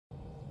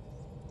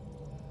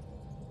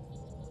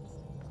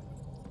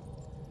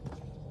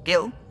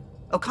Gil,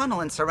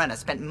 O'Connell and Serena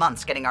spent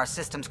months getting our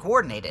systems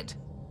coordinated.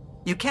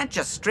 You can't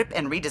just strip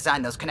and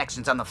redesign those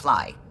connections on the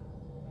fly.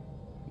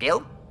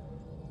 Gil?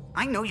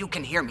 I know you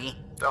can hear me.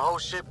 The whole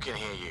ship can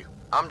hear you.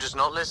 I'm just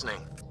not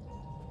listening.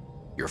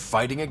 You're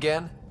fighting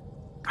again?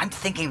 I'm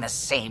thinking the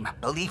same,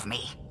 believe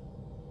me.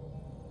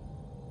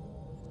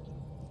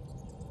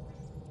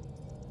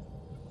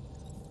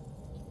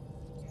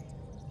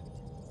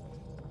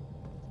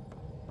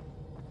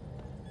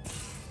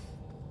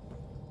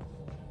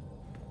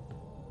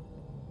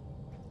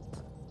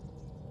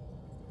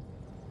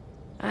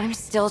 I'm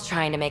still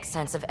trying to make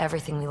sense of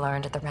everything we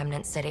learned at the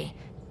Remnant City.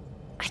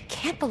 I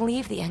can't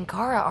believe the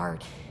Angara are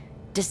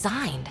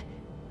designed.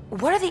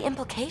 What are the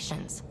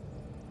implications?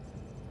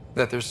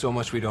 That there's so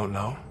much we don't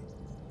know.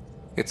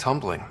 It's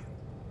humbling.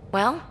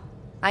 Well,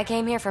 I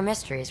came here for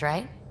mysteries,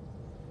 right?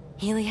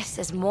 Helios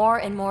is more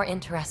and more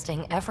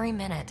interesting every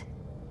minute.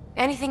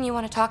 Anything you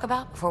want to talk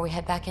about before we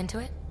head back into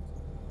it?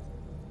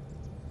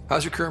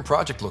 How's your current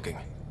project looking?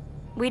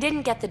 We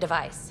didn't get the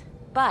device,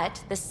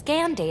 but the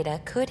scan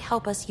data could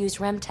help us use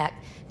Remtech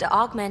to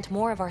augment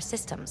more of our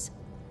systems.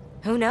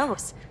 Who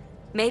knows?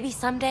 Maybe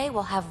someday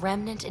we'll have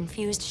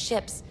Remnant-infused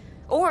ships,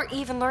 or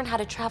even learn how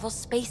to travel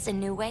space in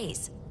new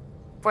ways.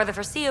 For the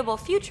foreseeable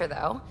future,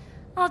 though,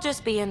 I'll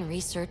just be in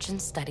research and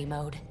study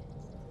mode.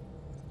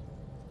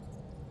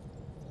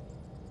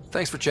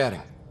 Thanks for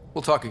chatting.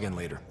 We'll talk again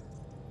later.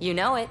 You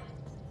know it.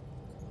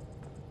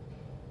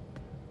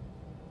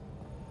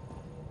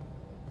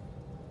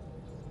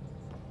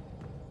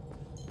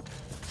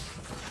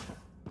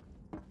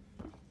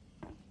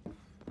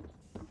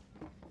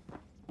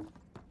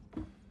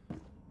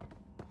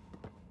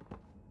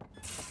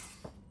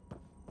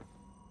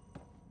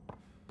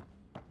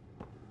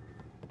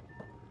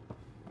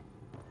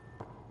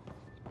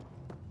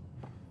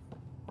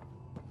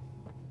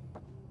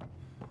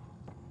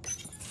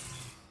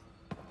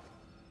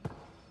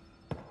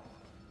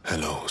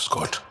 Hello,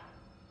 Scott.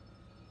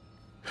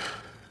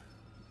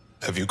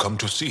 Have you come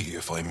to see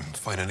if I'm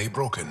finally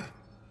broken?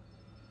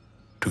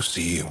 To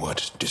see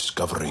what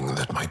discovering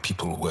that my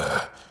people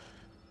were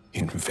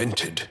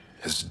invented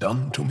has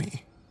done to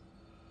me?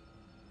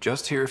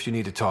 Just here if you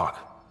need to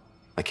talk.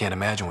 I can't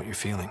imagine what you're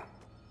feeling.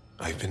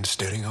 I've been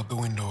staring out the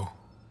window,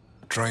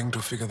 trying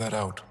to figure that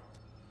out.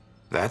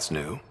 That's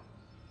new.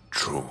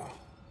 True.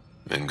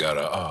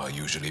 Angara are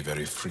usually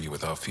very free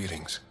with our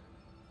feelings.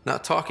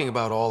 Not talking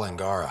about all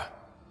Angara.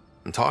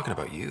 I'm talking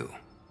about you.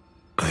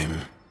 I'm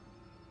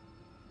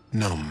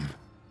numb.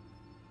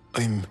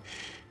 I'm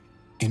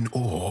in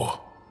awe.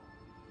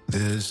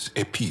 There's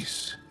a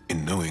peace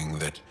in knowing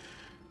that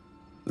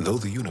though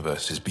the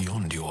universe is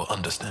beyond your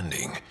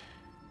understanding,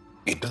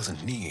 it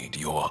doesn't need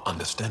your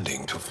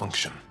understanding to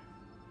function.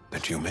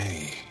 That you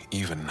may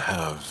even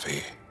have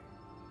a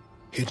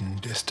hidden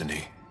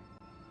destiny.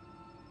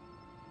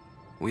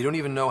 We don't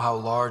even know how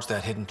large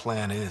that hidden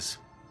plan is.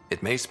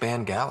 It may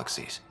span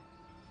galaxies.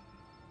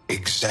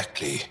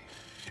 Exactly.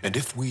 And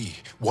if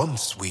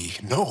once we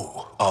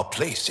know our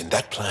place in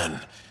that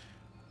plan,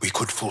 we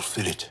could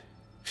fulfill it,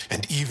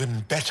 and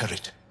even better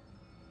it.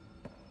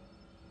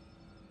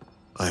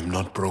 I'm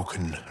not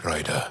broken,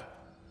 Ryder.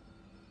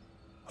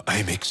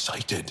 I'm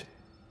excited.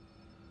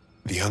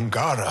 The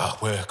Angara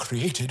were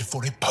created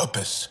for a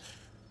purpose.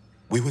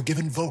 We were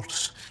given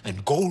vaults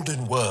and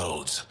golden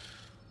worlds,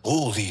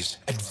 all these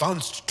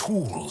advanced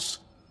tools,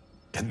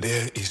 and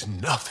there is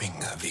nothing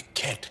the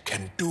Kett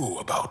can do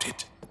about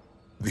it.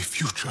 The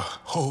future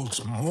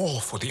holds more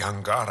for the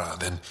Angara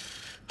than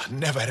a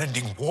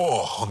never-ending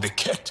war on the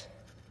Kett.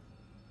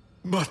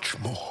 Much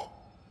more.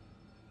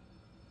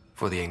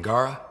 For the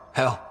Angara?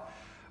 Hell,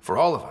 for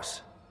all of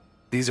us.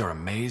 These are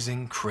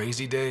amazing,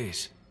 crazy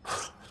days.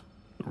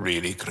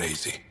 Really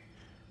crazy.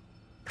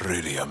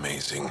 Really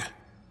amazing.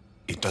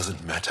 It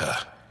doesn't matter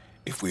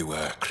if we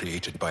were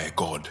created by a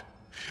god,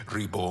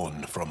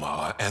 reborn from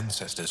our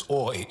ancestors,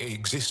 or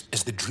exist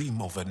as the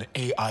dream of an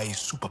AI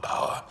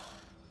superpower.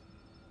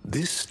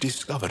 This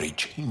discovery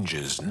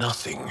changes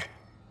nothing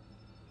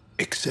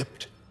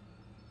except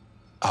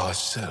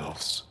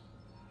ourselves.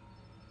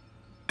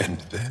 And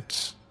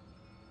that's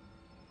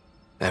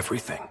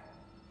everything.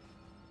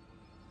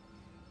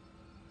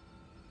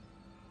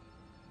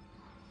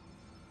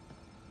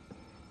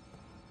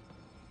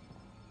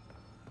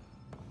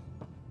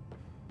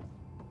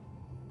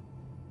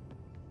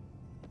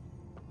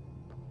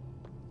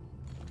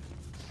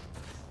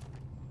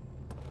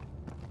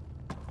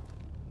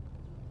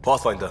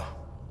 Pathfinder.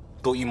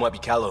 Thought you might be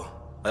Callow.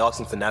 I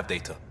asked him for nav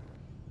data.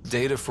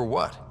 Data for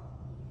what?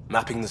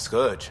 Mapping the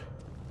Scourge.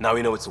 Now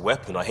we know it's a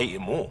weapon, I hate it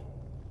more.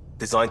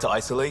 Designed to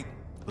isolate,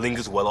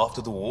 lingers well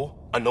after the war.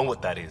 I know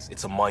what that is.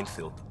 It's a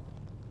minefield.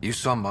 You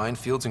saw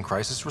minefields in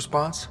crisis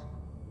response?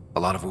 A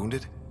lot of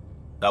wounded?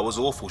 That was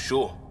awful,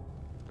 sure.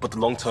 But the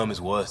long term is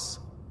worse.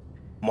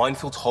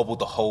 Minefields hobble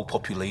the whole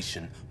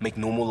population, make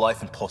normal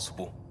life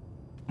impossible.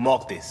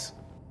 Mark this.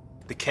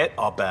 The Kett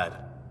are bad,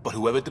 but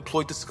whoever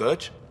deployed the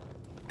Scourge,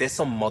 they're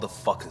some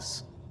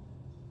motherfuckers.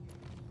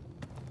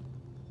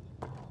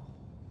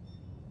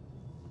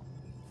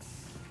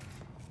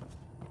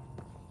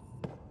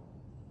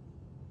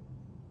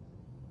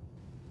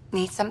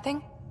 Need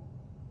something?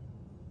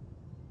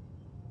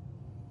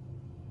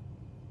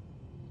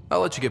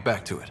 I'll let you get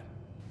back to it.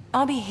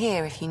 I'll be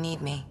here if you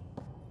need me.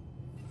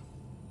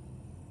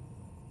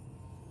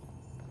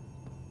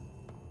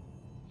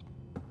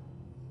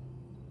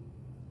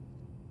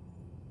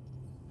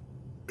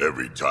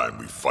 Every time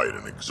we fight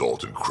an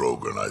exalted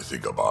Krogan, I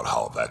think about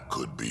how that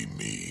could be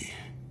me.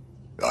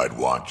 I'd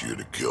want you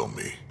to kill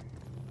me.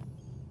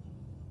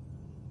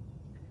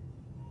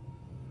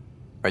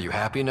 Are you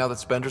happy now that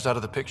Spender's out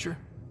of the picture?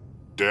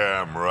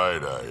 Damn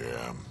right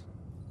I am.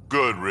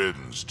 Good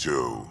riddance,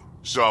 too.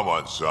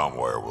 Someone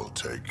somewhere will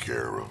take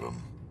care of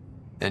him.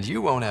 And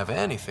you won't have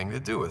anything to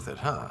do with it,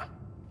 huh?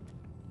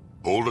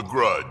 Hold a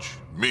grudge?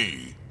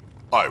 Me?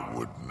 I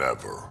would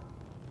never.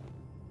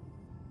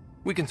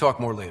 We can talk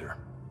more later.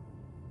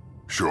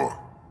 Sure.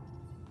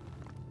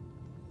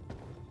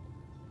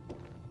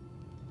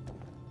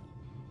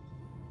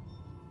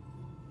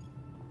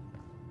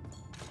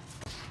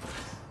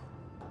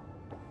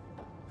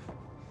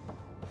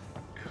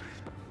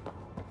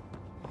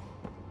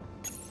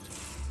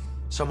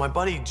 So my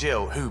buddy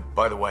Jill, who,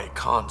 by the way,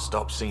 can't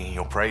stop singing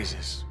your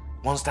praises,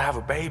 wants to have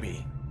a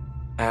baby.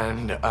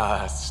 And,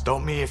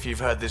 stop me if you've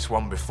heard this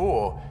one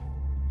before,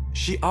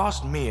 she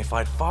asked me if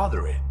I'd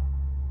father it.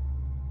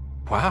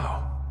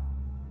 Wow.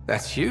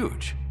 That's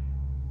huge.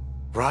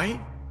 Right?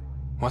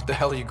 What the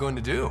hell are you going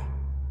to do?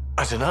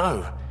 I don't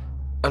know.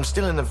 I'm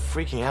still in the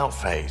freaking out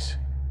phase.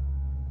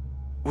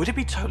 Would it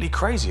be totally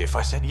crazy if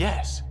I said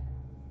yes?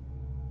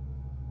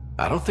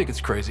 I don't think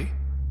it's crazy.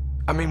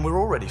 I mean, we're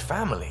already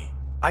family.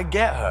 I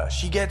get her,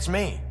 she gets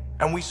me,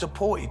 and we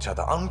support each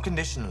other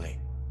unconditionally.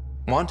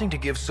 Wanting to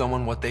give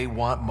someone what they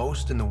want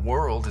most in the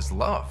world is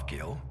love,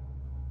 Gil.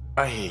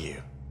 I hear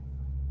you.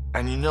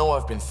 And you know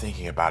I've been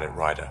thinking about it,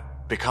 Ryder.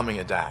 Becoming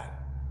a dad.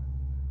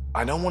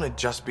 I don't want to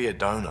just be a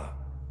donor.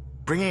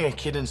 Bringing a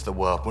kid into the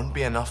world wouldn't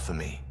be enough for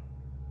me.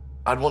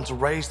 I'd want to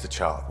raise the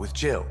child with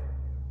Jill.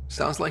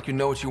 Sounds like you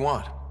know what you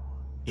want.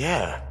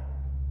 Yeah.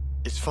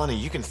 It's funny,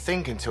 you can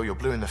think until you're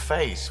blue in the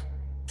face.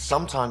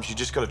 Sometimes you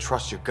just gotta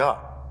trust your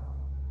gut.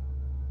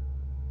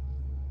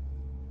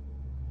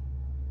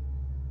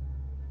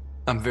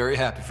 I'm very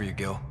happy for you,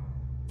 Gil.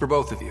 For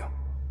both of you.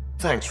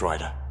 Thanks,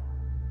 Ryder.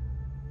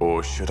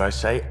 Or should I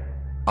say,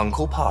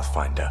 Uncle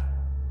Pathfinder.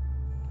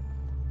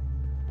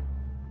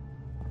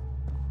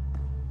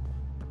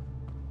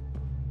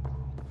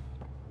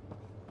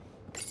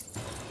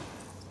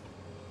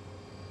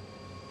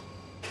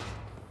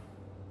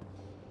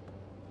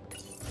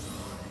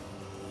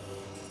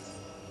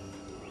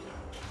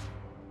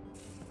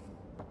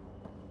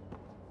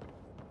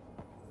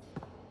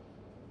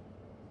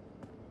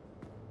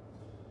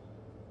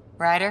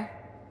 Ryder?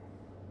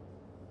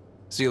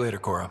 See you later,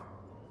 Cora.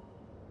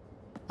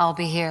 I'll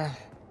be here.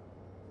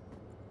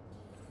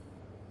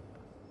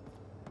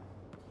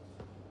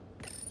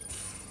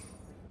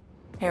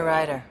 Hey,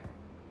 Ryder.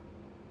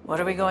 What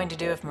are we going to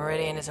do if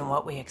Meridian isn't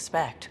what we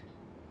expect?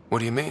 What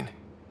do you mean?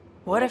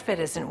 What if it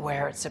isn't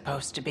where it's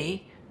supposed to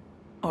be?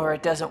 Or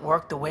it doesn't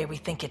work the way we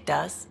think it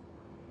does?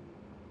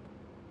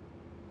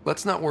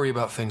 Let's not worry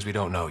about things we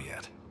don't know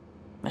yet.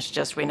 It's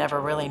just we never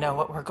really know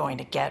what we're going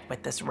to get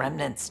with this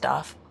Remnant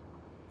stuff.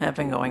 I've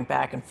been going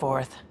back and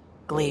forth.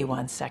 Glee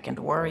one second,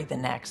 worry the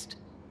next.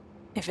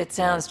 If it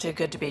sounds too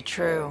good to be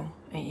true,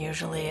 it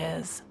usually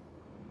is.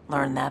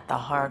 Learned that the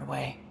hard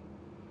way.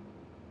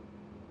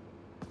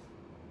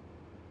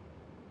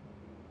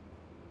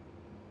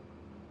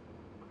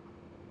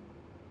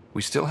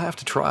 We still have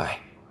to try.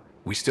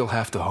 We still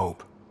have to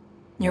hope.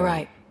 You're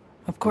right.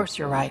 Of course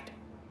you're right.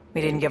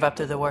 We didn't give up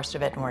to the worst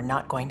of it, and we're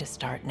not going to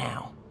start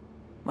now.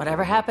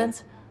 Whatever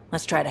happens,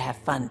 let's try to have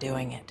fun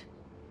doing it.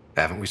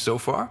 Haven't we so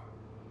far?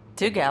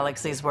 2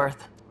 galaxies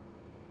worth.